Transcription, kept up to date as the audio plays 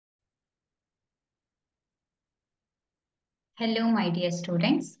Hello, my dear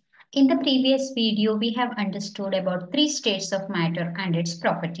students. In the previous video, we have understood about three states of matter and its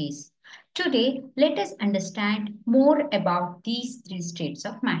properties. Today, let us understand more about these three states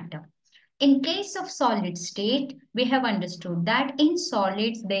of matter. In case of solid state, we have understood that in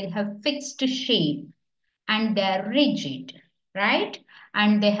solids, they have fixed shape and they are rigid, right?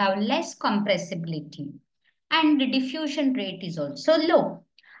 And they have less compressibility. And the diffusion rate is also low.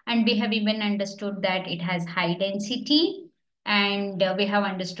 And we have even understood that it has high density, and we have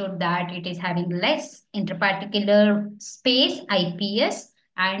understood that it is having less interparticular space, IPS,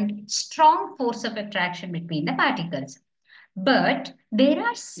 and strong force of attraction between the particles. But there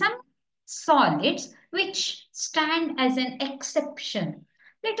are some solids which stand as an exception.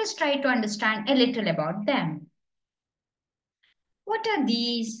 Let us try to understand a little about them. What are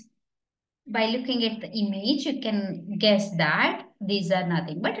these? By looking at the image, you can guess that these are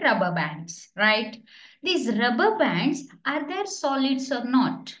nothing but rubber bands, right? These rubber bands, are they solids or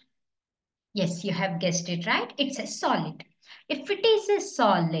not? Yes, you have guessed it, right? It's a solid. If it is a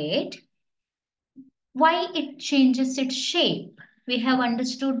solid, why it changes its shape? We have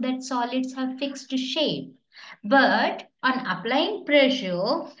understood that solids have fixed shape. But on applying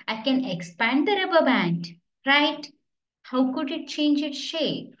pressure, I can expand the rubber band, right? How could it change its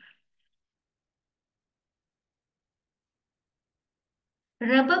shape?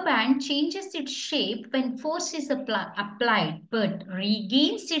 Rubber band changes its shape when force is applied but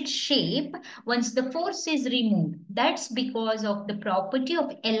regains its shape once the force is removed. That's because of the property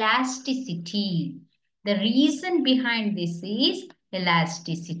of elasticity. The reason behind this is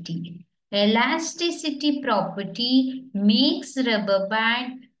elasticity. Elasticity property makes rubber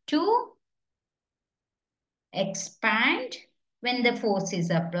band to expand when the force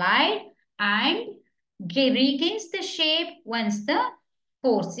is applied and regains the shape once the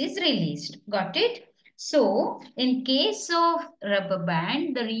force is released. Got it? So, in case of rubber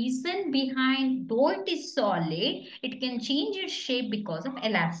band, the reason behind though it is solid, it can change its shape because of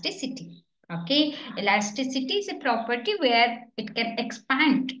elasticity. Okay, elasticity is a property where it can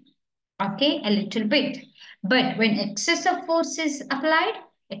expand, okay, a little bit. But when excess of force is applied,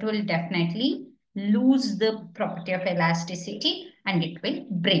 it will definitely lose the property of elasticity and it will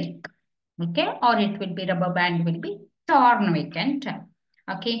break, okay, or it will be rubber band will be torn, we can tell.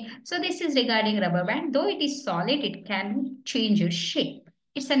 Okay, so this is regarding rubber band. Though it is solid, it can change its shape.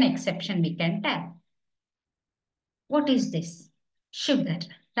 It's an exception, we can tell. What is this? Sugar,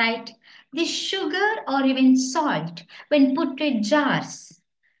 right? This sugar or even salt, when put in jars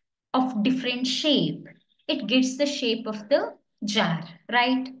of different shape, it gets the shape of the jar,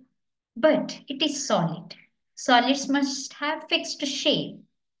 right? But it is solid. Solids must have fixed shape.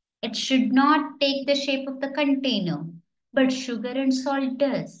 It should not take the shape of the container, but sugar and salt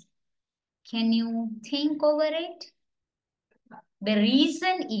does. Can you think over it? The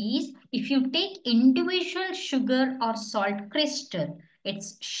reason is if you take individual sugar or salt crystal,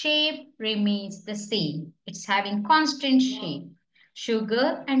 its shape remains the same. It's having constant shape.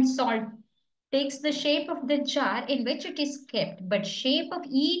 Sugar and salt takes the shape of the jar in which it is kept, but shape of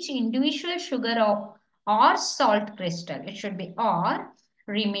each individual sugar or salt crystal, it should be or,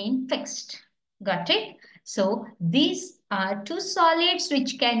 remain fixed. Got it? So these are two solids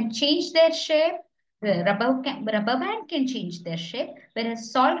which can change their shape. The rubber band can change their shape,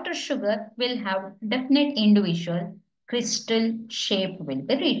 whereas salt or sugar will have definite individual crystal shape will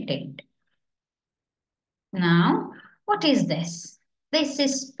be retained. Now, what is this? This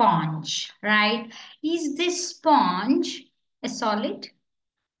is sponge, right? Is this sponge a solid?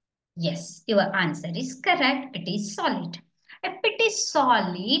 Yes, your answer is correct. It is solid. If it is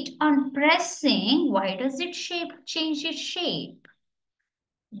solid, on pressing, why does it change its shape?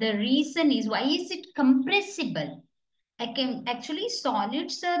 The reason is, why is it compressible? I can actually,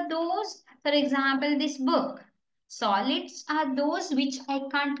 solids are those, for example, this book. Solids are those which I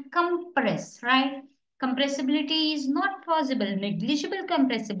can't compress, right? Compressibility is not possible, negligible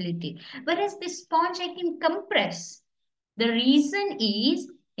compressibility. Whereas this sponge I can compress. The reason is,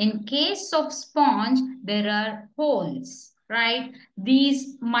 in case of sponge, there are holes, right?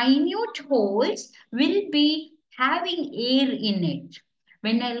 These minute holes will be having air in it.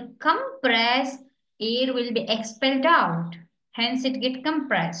 When I compress, air will be expelled out. Hence, it get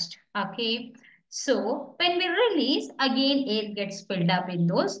compressed. Okay. So, when we release, again, air gets filled up in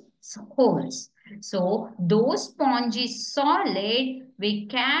those holes. So, though sponge is solid, we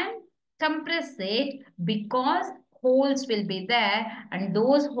can compress it because holes will be there and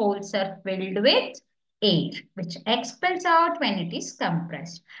those holes are filled with air which expels out when it is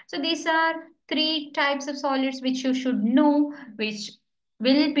compressed. So these are three types of solids which you should know, which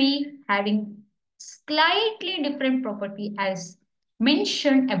will be having slightly different property as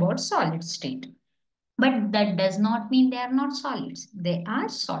mentioned about solid state. But that does not mean they are not solids. They are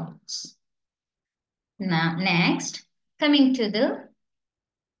solids. Now, next, coming to the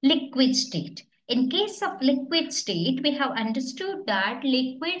liquid state. In case of liquid state, we have understood that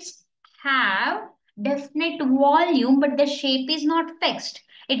liquids have definite volume, but the shape is not fixed.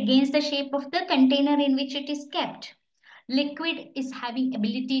 It gains the shape of the container in which it is kept. Liquid is having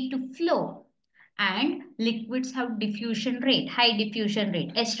ability to flow, and liquids have diffusion rate, high diffusion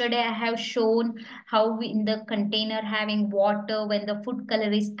rate. Yesterday I have shown how in the container having water, when the food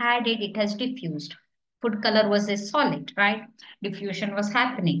color is added, it has diffused. Food color was a solid, right? Diffusion was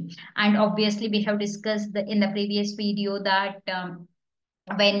happening. And obviously we have discussed in the previous video that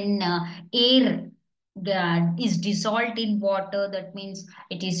when air is dissolved in water, that means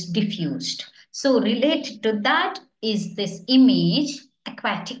it is diffused. So related to that is this image,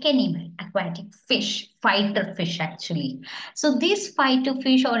 aquatic animal, aquatic fish, fighter fish actually. So this fighter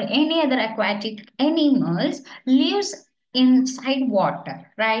fish or any other aquatic animals lives inside water,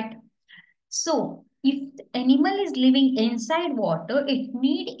 right? So if the animal is living inside water, it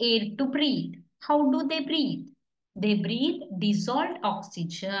need air to breathe. How do they breathe? They breathe dissolved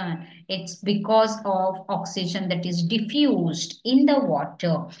oxygen. It's because of oxygen that is diffused in the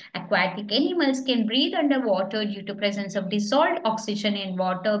water. Aquatic animals can breathe underwater due to presence of dissolved oxygen in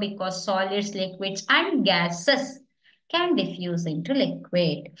water, because solids, liquids and gases can diffuse into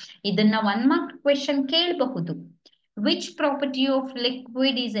liquid. ಇದನ್ನ one mark question ಕೇಳಬಹುದು. Which property of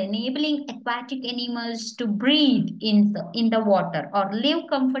liquid is enabling aquatic animals to breathe in the water or live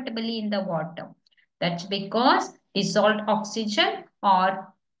comfortably in the water? That's because dissolved oxygen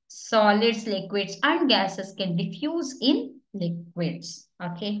or solids, liquids, and gases can diffuse in liquids.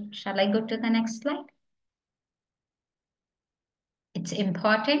 Okay, shall I go to the next slide? It's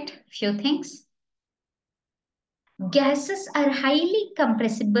important, few things. Gases are highly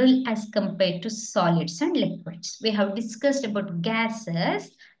compressible as compared to solids and liquids. We have discussed about gases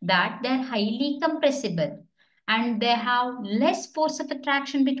that they are highly compressible and they have less force of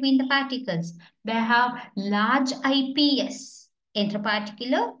attraction between the particles. They have large IPS,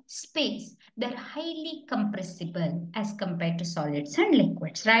 interparticular space. They're highly compressible as compared to solids and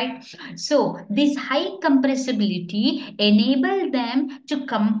liquids, right? So this high compressibility enable them to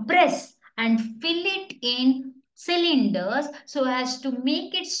compress and fill it in cylinders so as to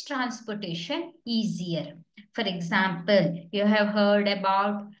make its transportation easier. For example, you have heard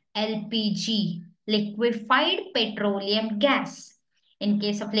about LPG, liquefied petroleum gas. In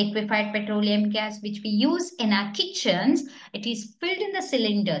case of liquefied petroleum gas, which we use in our kitchens, it is filled in the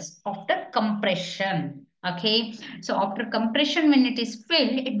cylinders after compression. Okay, so after compression, when it is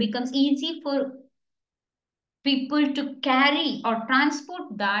filled, it becomes easy for people to carry or transport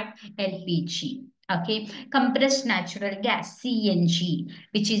that LPG. Okay, compressed natural gas, CNG,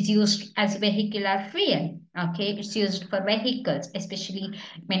 which is used as vehicular fuel. Okay, it's used for vehicles, especially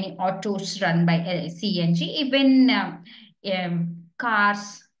many autos run by CNG. Even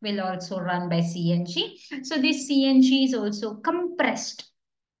cars will also run by CNG. So this CNG is also compressed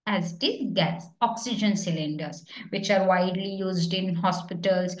as it is gas. Oxygen cylinders, which are widely used in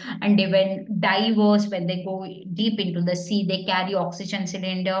hospitals, and even divers, when they go deep into the sea, they carry oxygen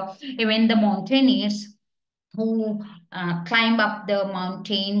cylinder. Even the mountaineers who climb up the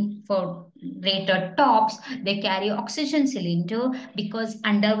mountain for greater tops, they carry oxygen cylinder, because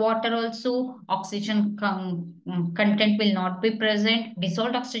underwater also oxygen content will not be present.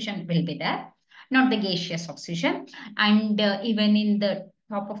 Dissolved oxygen will be there, not the gaseous oxygen. And even in the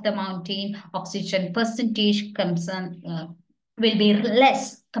top of the mountain, oxygen percentage will be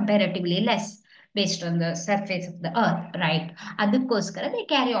less, comparatively less, based on the surface of the earth, right? ಅದಕ್ಕೋಸ್ಕರ they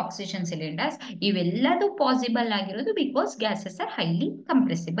carry oxygen cylinders. ಇವೆಲ್ಲದು possible ಆಗಿರೋದು because gases are highly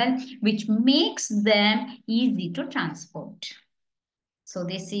compressible, which makes them easy to transport. So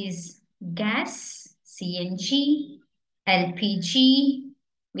this is gas, CNG, LPG,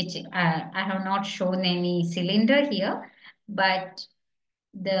 which I have not shown any cylinder here, but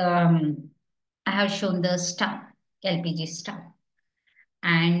I have shown the stuff, LPG stuff.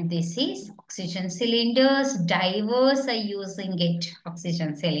 And this is oxygen cylinders. Divers are using it,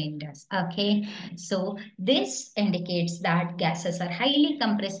 oxygen cylinders. Okay, so this indicates that gases are highly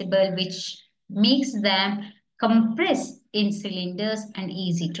compressible, which makes them compress in cylinders and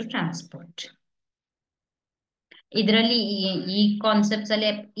easy to transport. ಇದರಲ್ಲಿ ಈ concepts ಅಲ್ಲಿ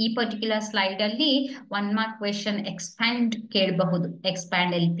ಈ particular slide ಅಲ್ಲಿ one mark question expand ಕೇಳಬಹುದು.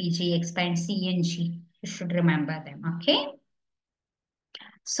 Expand LPG, expand CNG. You should remember them. Okay,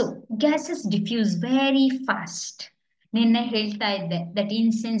 so gases diffuse very fast ನಿನ್ನೆ ಹೇಳ್ತಾ ಇದ್ದೆ that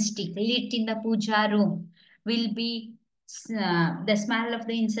incense stick lit in the puja room will be the smell of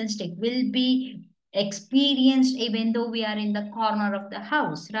the incense stick will be experienced even though we are in the corner of the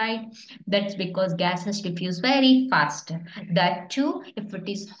house, right? That's because gases diffuse very fast. That too, if it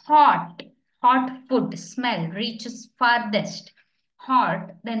is hot food smell reaches farthest hot,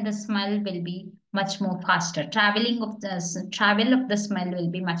 then the smell will be much more faster. Travel of the smell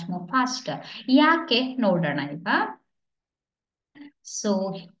will be much more faster. ಯಾಕೆ ನೋಡೋಣ ಈಗ. So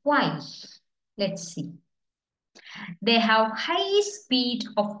why? Let's see. They have high speed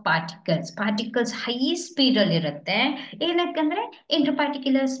of particles. Particles high speed ಅಲ್ಲಿ ಇರುತ್ತೆ. ಏನಕ್ಕಂದ್ರೆ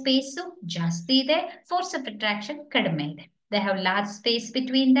interparticular space ಜಾಸ್ತಿ ಇದೆ, force of attraction ಕಡಿಮೆ ಇದೆ. They have large space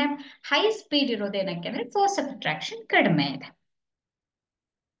between them. High speed ಇರೋದು ಏನಕ್ಕೆ ಅಂದ್ರೆ force of attraction ಕಡಿಮೆ ಇದೆ.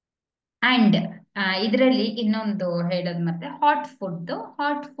 ಅಂಡ್ ಇದರಲ್ಲಿ ಇನ್ನೊಂದು ಹೇಳೋದು ಮತ್ತೆ ಹಾಟ್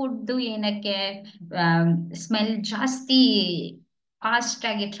ಫುಡ್ ಏನಕ್ಕೆ ಸ್ಮೆಲ್ ಜಾಸ್ತಿ ಫಾಸ್ಟ್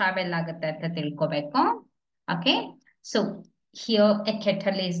ಆಗಿ ಟ್ರಾವೆಲ್ ಆಗುತ್ತೆ ಅಂತ ತಿಳ್ಕೊಬೇಕು. Okay, so here A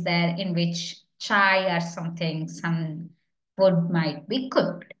kettle is there in which chai R something some food might be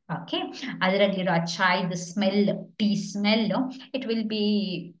cooked. Okay, ಅದರಲ್ಲಿರೋ ಚಾಯ್ದು smell, tea smell, it will be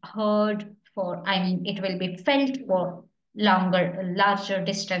heard for, I mean it will be felt for larger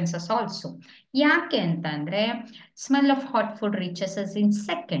distances also. ಯಾಕೆ ಅಂತಂದ್ರೆ smell of hot food reaches us in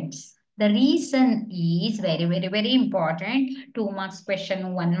seconds. The reason is very very very important. 2 marks question,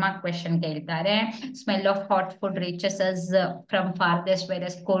 1 mark question ಕೇಳ್ತಾರೆ. Smell of hot food reaches us from farthest,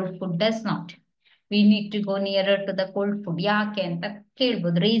 whereas cold food does not. We need to go nearer to the cold food. ಯಾಕೆ ಅಂತ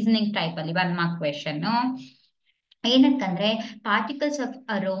ಕೇಳ್ಬೋದು reasoning type ಅಲ್ಲಿ 1 mark question. ಏನಕ್ಕಂದ್ರೆ particles of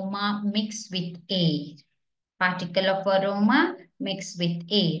aroma mix with air. Particle of aroma mixed with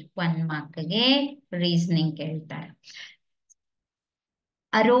air. 1 mark ಗೆ reasoning ಕೇಳ್ತಾರೆ.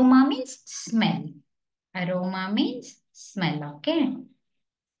 Aroma means smell. Aroma means smell. Okay.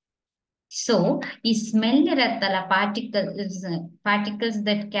 So, ಈ smell ಇರತ್ತಲ್ಲ, particles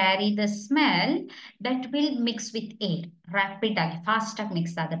that carry the smell, that will mix with air. Rapid ಆಗಿ fast ಆಗಿ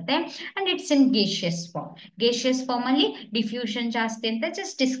mix ಆಗುತ್ತೆ. And it's in gaseous form. Gaseous form ಅಲ್ಲಿ diffusion ಜಾಸ್ತಿ ಅಂತ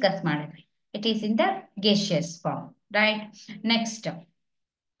just discuss ಮಾಡಿದ್ವಿ. It is in the gaseous form, right? Next,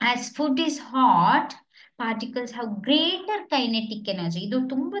 as food is hot, particles have greater kinetic energy. ಇದು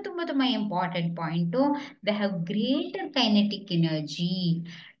ತುಂಬಾ important point. They have greater kinetic energy.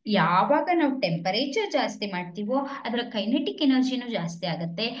 ಯಾವಾಗ ನಾವು temperature ಜಾಸ್ತಿ ಮಾಡ್ತೀವೋ ಅದರ ಕೈನೆಟಿಕ್ ಎನರ್ಜಿನೂ ಜಾಸ್ತಿ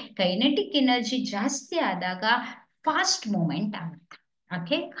ಆಗುತ್ತೆ. ಕೈನೆಟಿಕ್ ಎನರ್ಜಿ ಜಾಸ್ತಿ ಆದಾಗ ಫಾಸ್ಟ್ ಮೂವ್ಮೆಂಟ್ ಆಗುತ್ತೆ.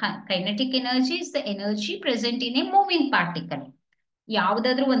 Okay, kinetic energy is the energy present in a moving particle.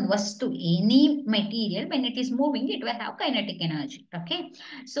 ಯಾವುದಾದ್ರೂ ಒಂದು ವಸ್ತು, any material, when it is moving it will have kinetic energy. Okay,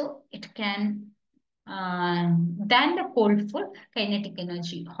 so it can than the cold food, kinetic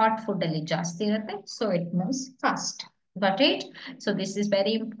energy hot food ಅಲ್ಲಿ ಜಾಸ್ತಿ ಇರುತ್ತೆ, so it moves fast. Got it? So this is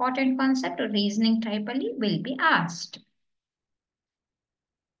very important concept. Reasoning type ಅಲ್ಲಿ will be asked.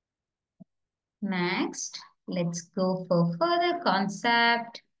 Next, let's go for further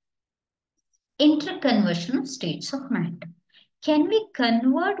concept. Interconversion of states of matter. Can we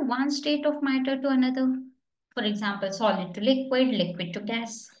convert one state of matter to another? For example, solid to liquid, liquid to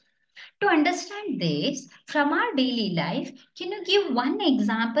gas. To understand this from our daily life, can you give one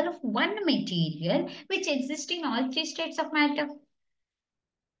example of one material which exists in all 3 states of matter?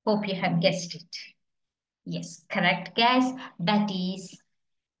 Hope you have guessed it. Yes, correct guess. That is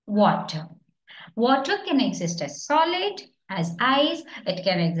water. Water can exist as solid, as ice. It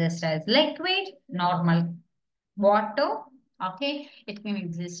can exist as liquid, normal water. Okay, it can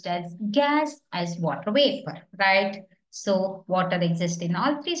exist as gas, as water vapor, right? So water exists in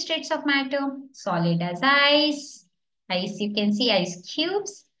all 3 states of matter. Solid as ice. Ice, you can see ice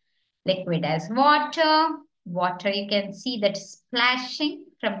cubes. Liquid as water. Water, you can see that splashing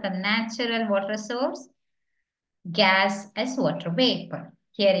from the natural water source. Gas as water vapor.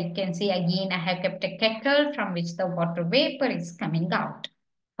 Here you can see again I have kept a kettle from which the water vapor is coming out.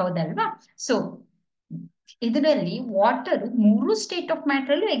 ಹೌದಲ್ವಾ? So ಇದರಲ್ಲಿ water 3 state of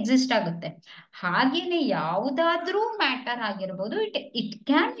matter ಅಲ್ಲೂ exist ಆಗುತ್ತೆ. ಹಾಗೇನೆ ಯಾವುದಾದ್ರೂ matter ಆಗಿರ್ಬೋದು, it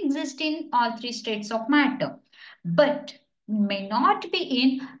can exist in all 3 States of matter, but may not be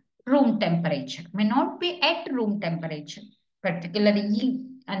in room temperature, may not be at room temperature. Particularly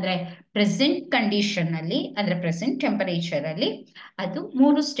ಅಂದ್ರೆ present condition ಅಲ್ಲಿ, ಅಂದ್ರೆ present temperature ಅಲ್ಲಿ ಅದು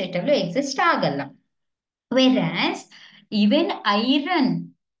 3 ಸ್ಟೇಟ್ ಅಲ್ಲೂ ಎಕ್ಸಿಸ್ಟ್ ಆಗಲ್ಲ. ವೆರಾಸ್ even iron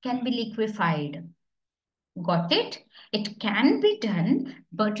can be liquefied. Got it? It can be done,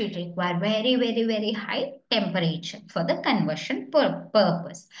 but it requires very, very, very high temperature for the conversion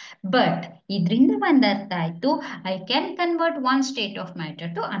purpose. But idrinda ಒಂದು ಅರ್ಥ ಆಯ್ತು, I can convert one state of matter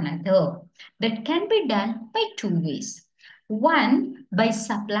to another. That can be done by two ways. One, by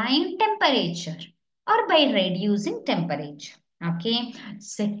supplying temperature or by reducing temperature. Okay.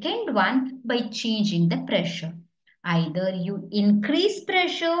 Second one, by changing the pressure. Either you increase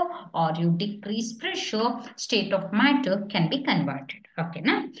pressure or you decrease pressure, state of matter can be converted. Okay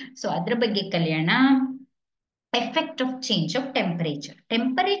na? So adra ಬಗ್ಗೆ ಕಲಿಯೋಣ. Effect of change of temperature.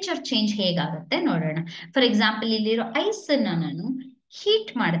 Temperature change ಹೇಗಾಗುತ್ತೆ ನೋಡೋಣ. For example ಇಲ್ಲಿರೋ ice ನಾನು heat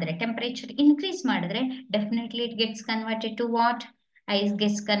ಮಾಡಿದ್ರೆ, temperature increase ಮಾಡಿದ್ರೆ, definitely it gets converted to what? Ice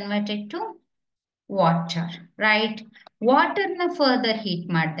gets converted to water, right? Water na further heat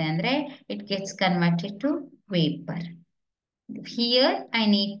ಮಾಡಿದೆ ಅಂದ್ರೆ it gets converted to vapor. Here I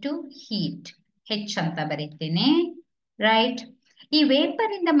need to heat. H ಅಂತ ಬರೀತೀನಿ, right? ಈ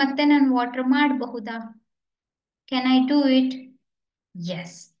vapour ಇಂದ ಮತ್ತೆ ನಾನು water ಮಾಡಬಹುದಾ? Can I do it?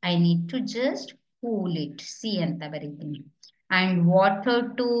 Yes, I need to just cool it. C ಅಂತ ಬರೀತೀನಿ. And water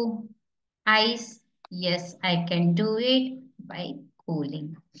to ice. Yes, I can do it by cooling.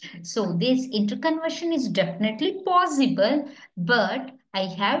 So this interconversion is definitely possible, but I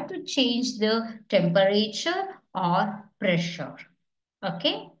have to change the temperature or pressure.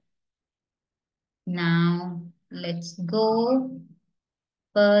 Okay. Now let's go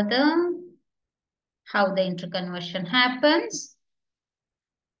further. How the interconversion happens.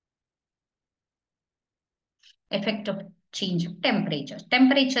 Effect of change of temperature.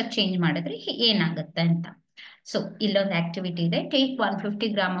 Temperature change ಮಾಡಿದ್ರೆ ಏನಾಗುತ್ತೆ ಅಂತ. So ಇಲ್ಲೊಂದು activity ಇದೆ. Take 150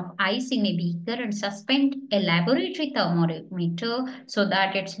 gram of ice in a beaker and suspend a laboratory thermometer so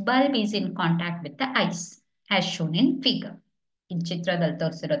that its bulb is in contact with the ice as shown in figure. ಇಲ್ಲಿ ಚಿತ್ರದಲ್ಲಿ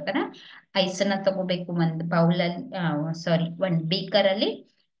ತೋರಿಸಿರೋ ತರ ಐಸನ್ನ ತಗೋಬೇಕು ಒಂದು ಬೌಲಲ್ಲಿ, ಒಂದು ಬೇಕರಲ್ಲಿ.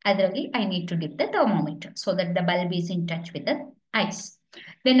 ಅದರಲ್ಲಿ I need to dip the thermometer so that the bulb is in touch with the ice.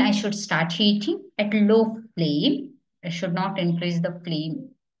 Then I should start heating at low flame. I should not increase the flame.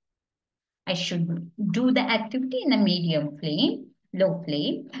 I should do the activity in a medium flame, low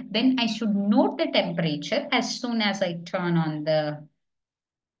flame. Then I should note the temperature as soon as I turn on the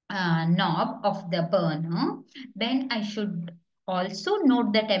knob of the burner. Then I should also note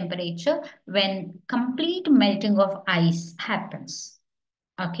the temperature when complete melting of ice happens.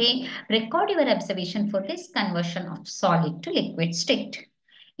 Okay, record your observation for this conversion of solid to liquid state.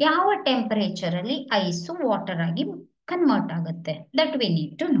 ಯಾವ temperature ಅಲ್ಲಿ ice water ಆಗಿ convert ಆಗುತ್ತೆ, that we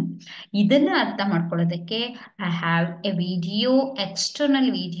need to know. ಇದನ್ನ ಅರ್ಥ ಮಾಡ್ಕೊಳ್ಳೋದಕ್ಕೆ I have A video, external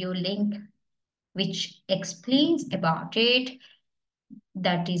video link which explains about it.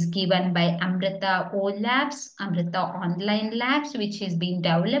 That is given by Amrita O Labs, Amrita Online Labs, which is being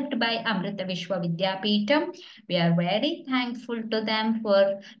developed by Amrita Vishwa Vidyapeetham. We are very thankful to them for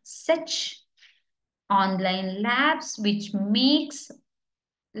such online labs, which makes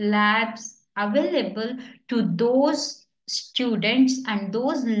labs available to those students and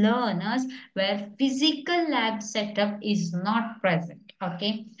those learners where physical lab setup is not present.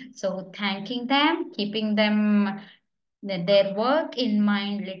 Okay, so thanking them, keeping them their work in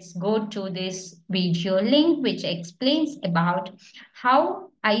mind, let's go to this video link which explains about how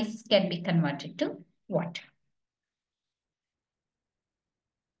ice can be converted to water.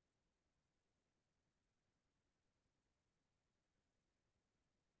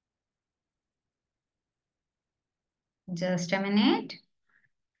 Just a minute.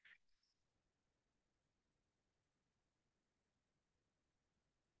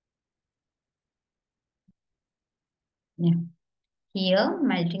 Yeah. Here,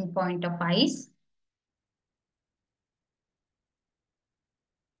 melting point of ice.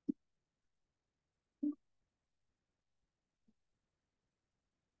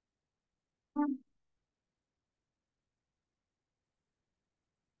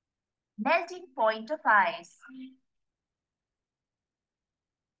 Melting point of ice.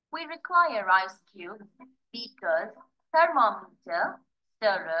 We require ice cubes, beakers, thermometer,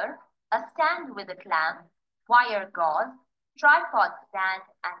 stirrer, a stand with a clamp, wire gauze, tripod stand,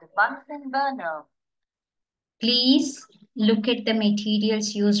 and a Bunsen burner. Please look at the materials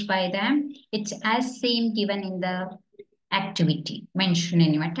used by them. It's as same given in the activity mentioned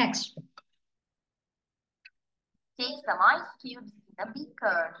in your textbook. Take some ice cubes in a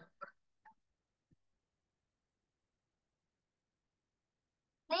beaker.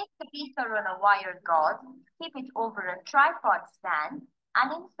 Place the beaker on a wire gauze, keep it over a tripod stand, and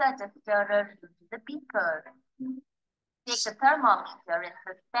insert a stirrer into the beaker. Take the thermometer and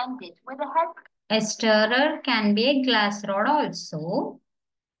suspend it with a help. A stirrer can be a glass rod also.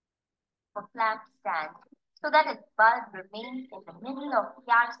 For clamp stand. so that its bulb remains in the middle of the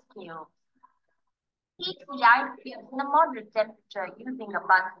ice cube. Heat the ice cubes in a moderate temperature using a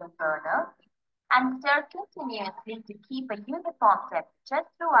Bunsen burner and stir continuously to keep a uniform temperature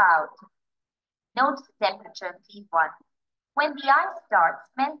throughout. Note the temperature T1. When the ice starts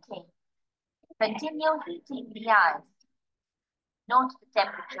melting, continue heating the ice. Note the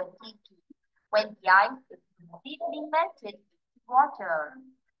temperature T2 when the ice is completely melted into water.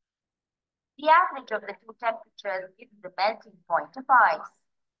 The average of the two temperatures gives the melting point of ice.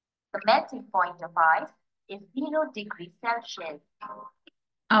 The melting point of ice is 0 degrees Celsius.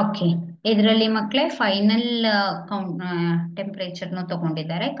 Okay, ಇದರಲ್ಲಿ ಮಕ್ಕಳೇ final ಟೆಂಪರೇಚರ್ನು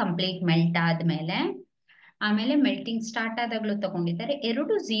ತಗೊಂಡಿದ್ದಾರೆ complete melt ಆದ್ಮೇಲೆ. ಆಮೇಲೆ melting start ಆದಾಗಲೂ ತಗೊಂಡಿದ್ದಾರೆ.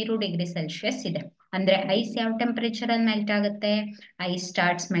 0 degree Celsius ಇದೆ. ಅಂದ್ರೆ ice ಯಾವ temperature ಅಲ್ಲಿ ಮೆಲ್ಟ್ ಆಗುತ್ತೆ? Ice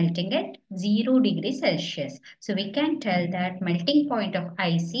starts melting at 0 degree Celsius. So we can tell that melting point of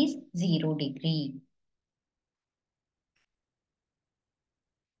ice is 0 degree.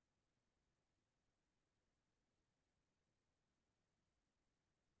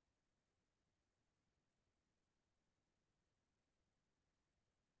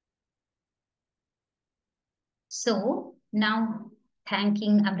 So now,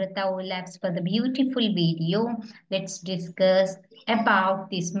 thanking Amrita Labs for the beautiful video, let's discuss about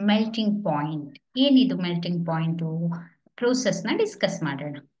this melting point. ಏನಿದು melting point? Process na discuss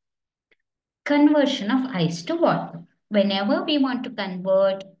ಮಾಡೋಣ. Conversion of ice to water. Whenever we want to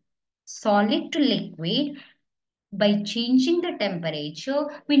convert solid to liquid, by changing the temperature,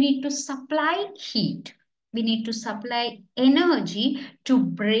 we need to supply heat. We need to supply energy to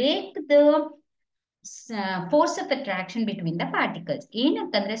break the force of attraction between the particles.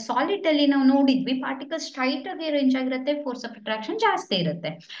 ಏನಂತಂದ್ರೆ solid ಅಲ್ಲಿ ನಾವು ನೋಡಿದ್ವಿ particles straight ಆಗಿ arrange ಆಗಿರುತ್ತೆ, force of attraction ಜಾಸ್ತಿ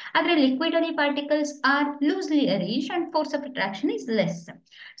ಇರುತ್ತೆ. ಆದ್ರೆ liquid ಅಲ್ಲಿ particles R loosely arrange and force of attraction is less.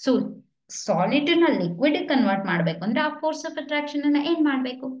 So solid ನ ಲಿಕ್ವಿಡ್ ಕನ್ವರ್ಟ್ ಮಾಡ್ಬೇಕು ಅಂದ್ರೆ ಆ ಫೋರ್ಸ್ ಆಫ್ ಅಟ್ರಾಕ್ಷನ್ ಅನ್ನ ಏನ್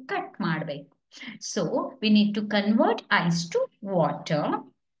ಮಾಡ್ಬೇಕು? ಕಟ್ ಮಾಡ್ಬೇಕು. So we need to convert ice to water.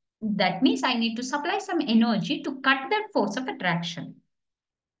 That means I need to supply some energy to cut that force of attraction.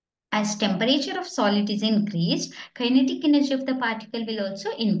 As temperature of solid is increased, kinetic energy of the particle will also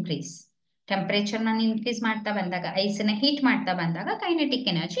increase. Temperature ನಾನು increase ಮಾಡ್ತಾ ಬಂದಾಗ, ಐಸನ್ನ heat ಮಾಡ್ತಾ ಬಂದಾಗ kinetic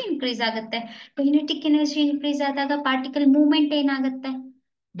energy increase ಆಗುತ್ತೆ. Kinetic energy increase ಆದಾಗ particle movement ಏನಾಗುತ್ತೆ?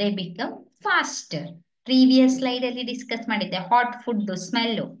 They become faster. Previous slide ಅಲ್ಲಿ discuss ಮಾಡಿದ್ದೆ, ಹಾಟ್ ಫುಡ್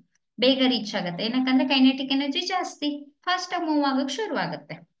ಸ್ಮೆಲ್ ಬೇಗ ರೀಚ್ ಆಗುತ್ತೆ. ಏನಕ್ಕಂದ್ರೆ ಕೈನೆಟಿಕ್ ಎನರ್ಜಿ ಜಾಸ್ತಿ, ಫಾಸ್ಟ್ ಆಗಿ ಮೂವ್ ಆಗಕ್ಕೆ ಶುರು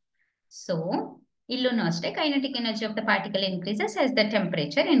ಆಗುತ್ತೆ. ಸೊ ಇಲ್ಲೂ ಅಷ್ಟೇ, kinetic energy of the particle increases as the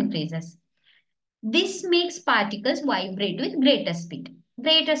temperature increases. This makes particles vibrate with greater speed.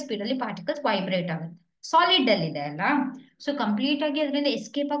 Greater speed ಅಲ್ಲಿ particles vibrate ಆಗುತ್ತೆ. ಸಾಲಿಡ್ ಅಲ್ಲಿ ಇದೆ ಅಲ್ಲ, ಸೊ ಕಂಪ್ಲೀಟ್ ಆಗಿ ಅದರಿಂದ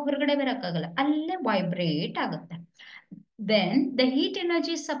ಎಸ್ಕೇಪ್ ಆಗಿ ಹೊರಗಡೆ ಬರಕ್ಕಾಗಲ್ಲ, ಅಲ್ಲೇ ವೈಬ್ರೇಟ್ ಆಗುತ್ತೆ. Then the heat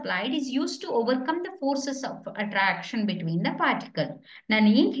energy supplied is used to overcome the forces of attraction between the particle. ನಾನು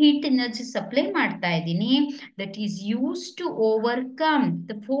ಏನ್ heat energy supply ಮಾಡ್ತಾ ಇದ್ದೀನಿ, that is used to overcome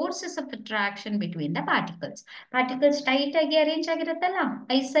the forces of attraction between the particles. Particles tight ಆಗಿ arrange ಆಗಿರುತ್ತಲ್ಲ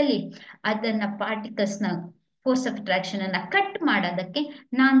ice ಅಲ್ಲಿ, ಅದನ್ನ particles ನ force of attraction ಅನ್ನ cut ಮಾಡೋದಕ್ಕೆ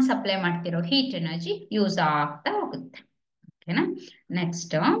ನಾನ್ ಸಪ್ಲೈ ಮಾಡ್ತಿರೋ ಹೀಟ್ ಎನರ್ಜಿ ಯೂಸ್ ಆಗ್ತಾ ಹೋಗುತ್ತೆ. ಓಕೆನಾ?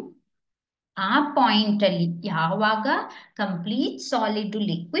 ನೆಕ್ಸ್ಟ್, ಆ ಪಾಯಿಂಟ್ ಅಲ್ಲಿ ಯಾವಾಗ ಕಂಪ್ಲೀಟ್ ಸಾಲಿಡ್ ಟು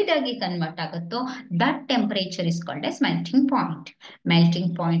ಲಿಕ್ವಿಡ್ ಆಗಿ ಕನ್ವರ್ಟ್ ಆಗುತ್ತೋ that temperature is called as melting point.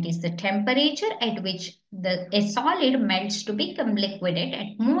 Melting point is the temperature at which a solid melts to become liquid at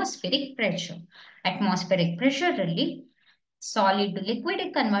atmospheric pressure. Atmospheric pressure ಅಲ್ಲಿ solid to liquid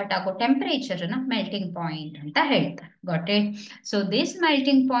convert ಆಗೋ temperature ನ melting point ಅಂತ ಹೇಳ್ತಾರೆ. Got it? So this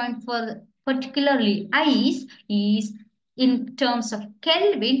melting point for particularly ice is, in terms of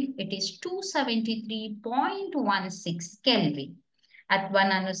Kelvin, it is 273.16 Kelvin. ಅಥವಾ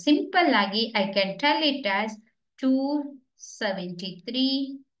ನಾನು simple ಆಗಿ I can tell it as 273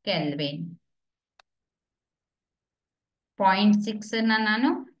 Kelvin. 0.6 ನಾನು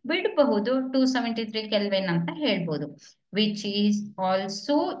ಬಿಡಬಹುದು, 273 Kelvin ಅಂತ ಹೇಳ್ಬೋದು, which is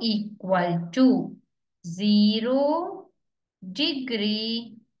also equal to 0 degree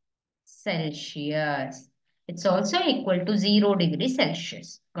Celsius. It's also equal to 0 degree Celsius.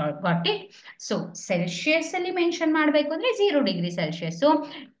 Got it? So Celsius ಅಲ್ಲಿ mention ಮಾಡಬೇಕು ಅಂದ್ರೆ 0 degree Celsius. So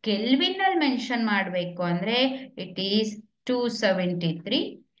Kelvin ಅಲ್ಲಿ ಮೆನ್ಷನ್ ಮಾಡಬೇಕು ಅಂದ್ರೆ it is 273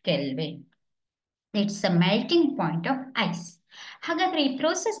 Kelvin. It's a melting point of ice. ಹಾಗಾದ್ರೆ ಈ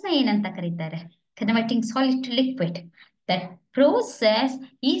process ನ ಏನಂತ ಕರೀತಾರೆ? Converting solid to liquid. That process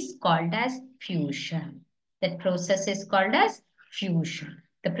is called as fusion. That process is called as fusion.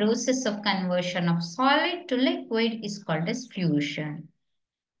 The process of conversion of solid to liquid is called as fusion.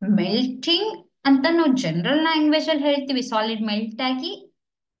 Melting ಅಂತ ನಾವು general language ಅಲ್ಲಿ ಹೇಳ್ತೀವಿ, solid melt ಆಗಿ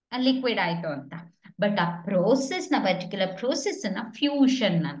liquid ಆಯ್ತು ಅಂತ. But ಆ ಪ್ರೋಸೆಸ್ನ particular ಪ್ರೋಸೆಸ್ನ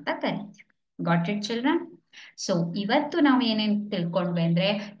fusion ಅಂತ ಕರಿತೀವಿ. Got it children? ಸೊ ಇವತ್ತು ನಾವು ಏನೇನು ತಿಳ್ಕೊಂಡ್ವಿ ಅಂದ್ರೆ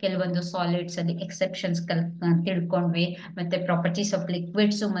ಕೆಲವೊಂದು ಸಾಲಿಡ್ಸ್ ಅಲ್ಲಿ ಎಕ್ಸೆಪ್ಷನ್ಸ್ ತಿಳ್ಕೊಂಡ್ವಿ, ಮತ್ತೆ ಪ್ರಾಪರ್ಟೀಸ್ ಆಫ್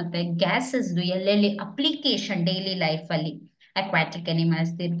ಲಿಕ್ವಿಡ್ಸ್ ಮತ್ತೆ ಗ್ಯಾಸಸ್ ಎಲ್ಲೆಲ್ಲಿ ಅಪ್ಲಿಕೇಶನ್ ಡೈಲಿ ಲೈಫ್ ಅಲ್ಲಿ aquatic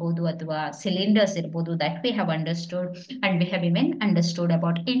animals ಇರ್ಬೋದು ಅಥವಾ cylinders ಇರ್ಬೋದು, that we have understood, and we have even understood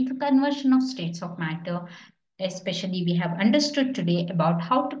about interconversion of states of matter. Especially we have understood today about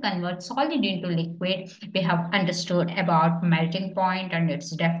how to convert solid into liquid. We have understood about melting point and its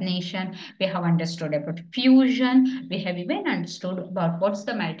definition. We have understood about fusion. We have even understood about what's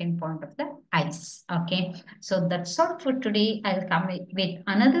the melting point of the ice. Okay, so that's all for today. I'll come with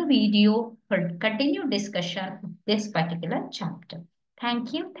another video for continued discussion of this particular chapter.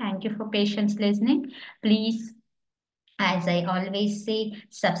 Thank you for patience listening. Please, as I always say,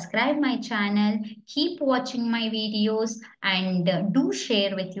 subscribe my channel, keep watching my videos, and do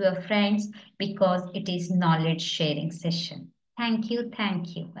share with your friends, because it is knowledge sharing session. Thank you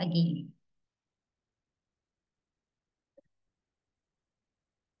again.